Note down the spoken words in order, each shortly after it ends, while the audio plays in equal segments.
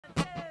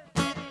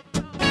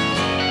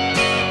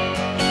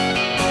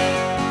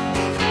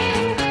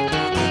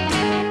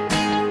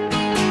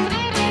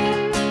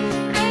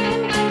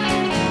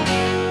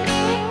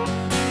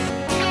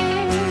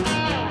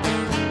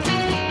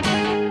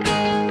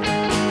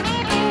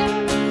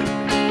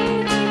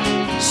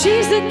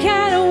She's the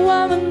kind of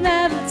woman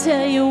that'll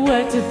tell you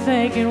what to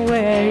think and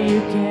where you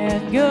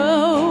can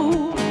go.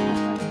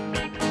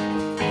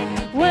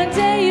 One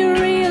day you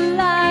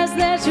realize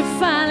that you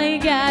finally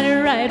got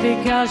it right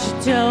because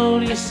she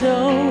told you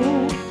so.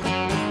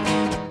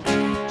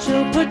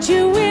 She'll put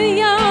you in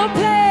your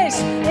place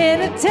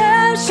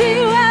anytime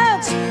she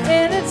wants,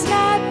 and it's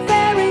not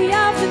very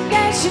often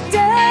that she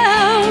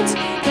don't.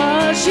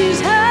 Cause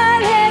she's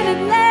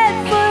hard-headed,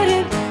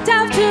 lead-footed,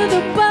 tough to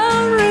the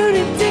bone,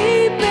 rooted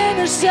deep in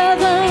her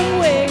southern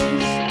ways.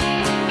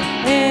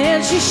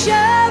 And she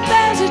sure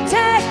bears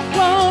attack,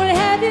 won't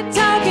have you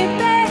talking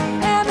back,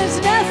 and there's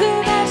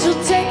nothing that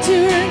she'll take to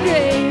her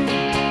grave.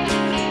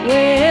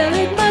 Well,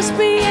 it must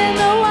be in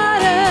the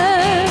water,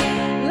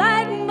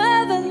 like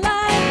mother,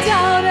 like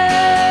daughter.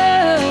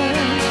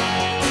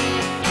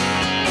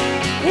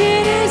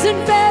 It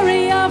isn't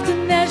very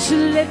often that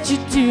she'll let you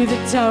do the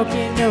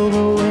talking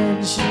over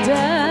when she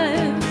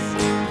does.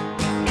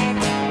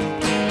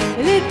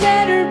 It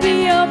better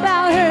be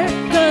about her,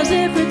 cause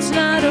if it's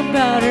not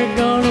about her,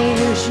 gonna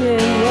wish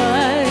it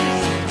was.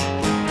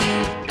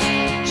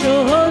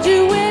 She'll hold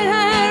you in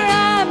her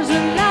arms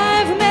when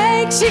life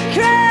makes you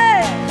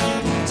cry,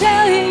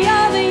 tell you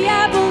you're the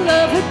apple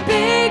of her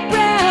big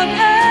brown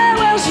eye.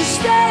 Well, she'll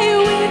stay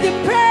with you,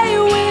 pray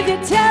with you,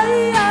 tell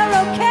you you're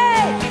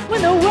okay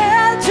when the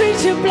world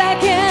treats you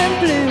black and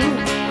blue.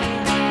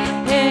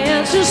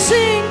 And she'll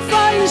sing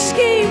for you,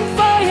 scheme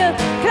for you,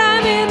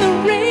 climb in the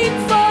ring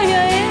for you,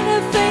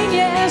 anything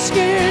you ask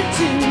her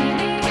to.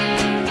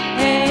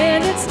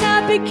 And it's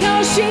not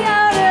because she